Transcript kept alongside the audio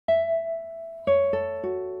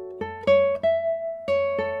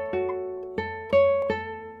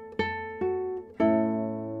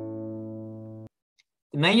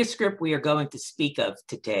manuscript we are going to speak of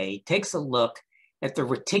today takes a look at the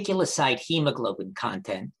reticulocyte hemoglobin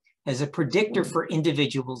content as a predictor for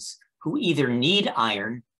individuals who either need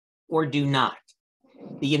iron or do not.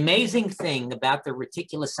 The amazing thing about the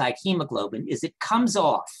reticulocyte hemoglobin is it comes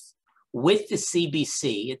off with the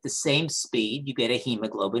CBC at the same speed. You get a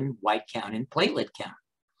hemoglobin, white count, and platelet count.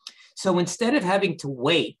 So instead of having to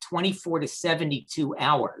wait 24 to 72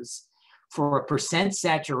 hours for a percent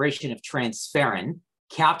saturation of transferrin,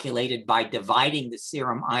 calculated by dividing the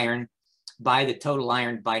serum iron by the total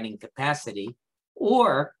iron binding capacity,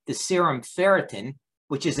 or the serum ferritin,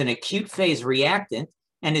 which is an acute phase reactant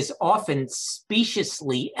and is often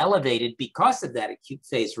speciously elevated because of that acute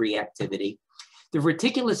phase reactivity, the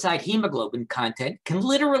reticulocyte hemoglobin content can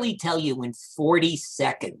literally tell you in 40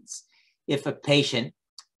 seconds if a patient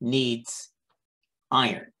needs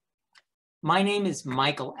iron. My name is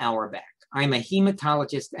Michael Auerbach. I'm a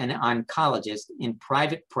hematologist and oncologist in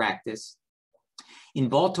private practice in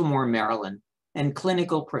Baltimore, Maryland, and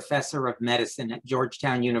clinical professor of medicine at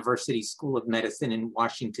Georgetown University School of Medicine in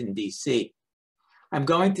Washington, D.C. I'm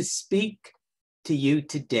going to speak to you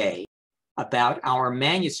today about our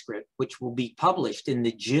manuscript, which will be published in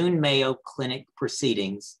the June Mayo Clinic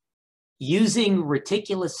Proceedings, using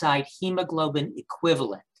reticulocyte hemoglobin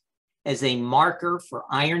equivalent as a marker for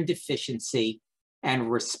iron deficiency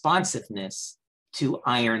and responsiveness to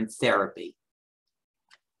iron therapy.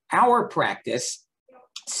 Our practice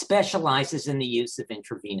specializes in the use of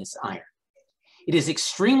intravenous iron. It is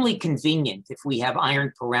extremely convenient if we have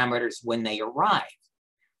iron parameters when they arrive,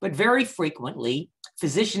 but very frequently,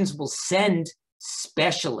 physicians will send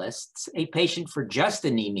specialists a patient for just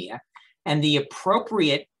anemia, and the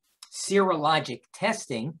appropriate serologic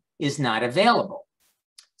testing is not available.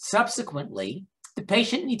 Subsequently, the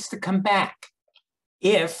patient needs to come back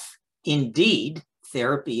if indeed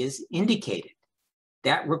therapy is indicated.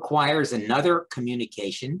 That requires another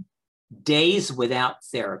communication, days without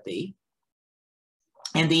therapy,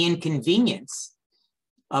 and the inconvenience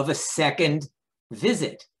of a second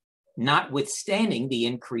visit, notwithstanding the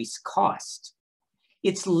increased cost.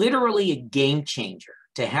 It's literally a game changer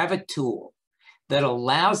to have a tool that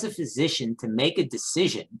allows a physician to make a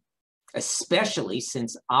decision, especially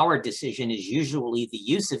since our decision is usually the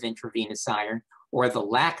use of intravenous iron or the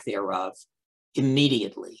lack thereof,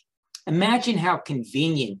 immediately. Imagine how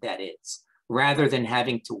convenient that is, rather than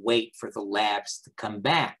having to wait for the labs to come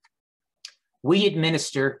back. We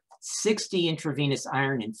administer 60 intravenous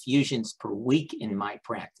iron infusions per week in my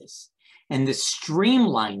practice, and the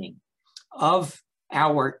streamlining of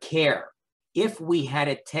our care, if we had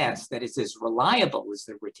a test that is as reliable as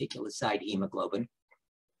the reticulocyte hemoglobin,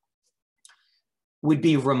 would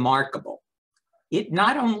be remarkable. It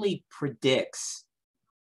not only predicts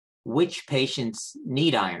which patients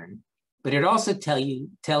need iron, but it also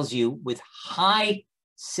tells you with high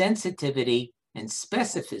sensitivity and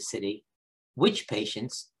specificity which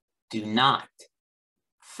patients do not.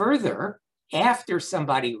 Further, after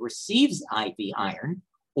somebody receives IV iron,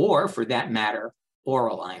 or for that matter,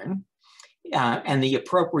 oral iron, and the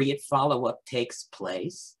appropriate follow-up takes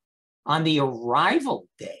place, on the arrival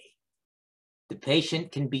day, the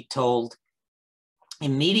patient can be told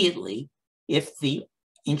immediately if the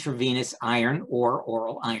intravenous iron or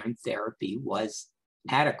oral iron therapy was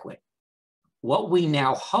adequate. What we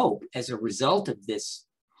now hope as a result of this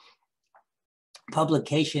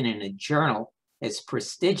publication in a journal as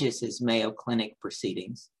prestigious as Mayo Clinic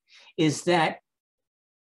Proceedings is that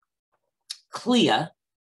CLIA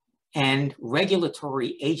and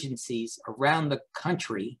regulatory agencies around the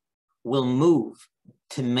country will move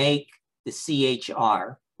to make the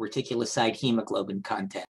CHR, reticulocyte hemoglobin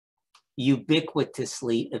content,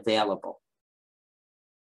 ubiquitously available.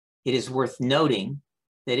 It is worth noting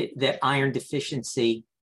that iron deficiency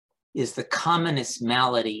is the commonest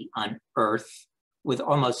malady on Earth, with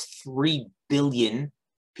almost 3 billion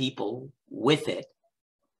people with it.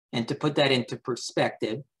 And to put that into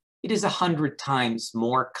perspective, it is 100 times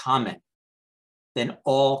more common than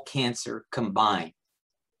all cancer combined.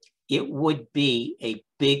 It would be a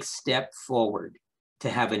big step forward to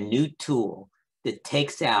have a new tool that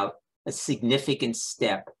takes out a significant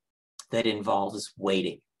step that involves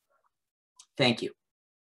waiting. Thank you.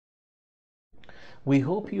 We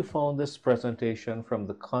hope you found this presentation from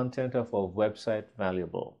the content of our website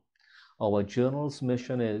valuable. Our journal's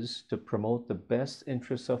mission is to promote the best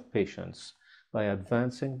interests of patients by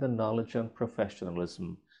advancing the knowledge and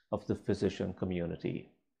professionalism of the physician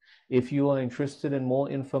community. If you are interested in more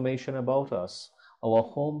information about us, our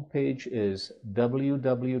homepage is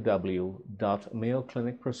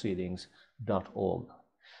www.mayoclinicproceedings.org.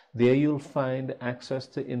 There you'll find access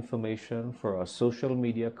to information for our social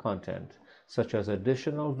media content, such as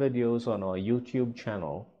additional videos on our YouTube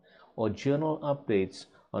channel or journal updates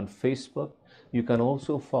on Facebook. You can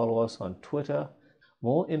also follow us on Twitter.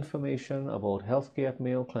 More information about healthcare at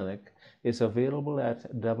Mayo Clinic is available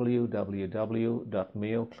at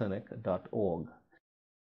www.mayoclinic.org.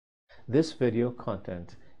 This video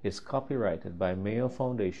content is copyrighted by Mayo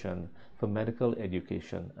Foundation for Medical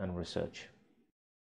Education and Research.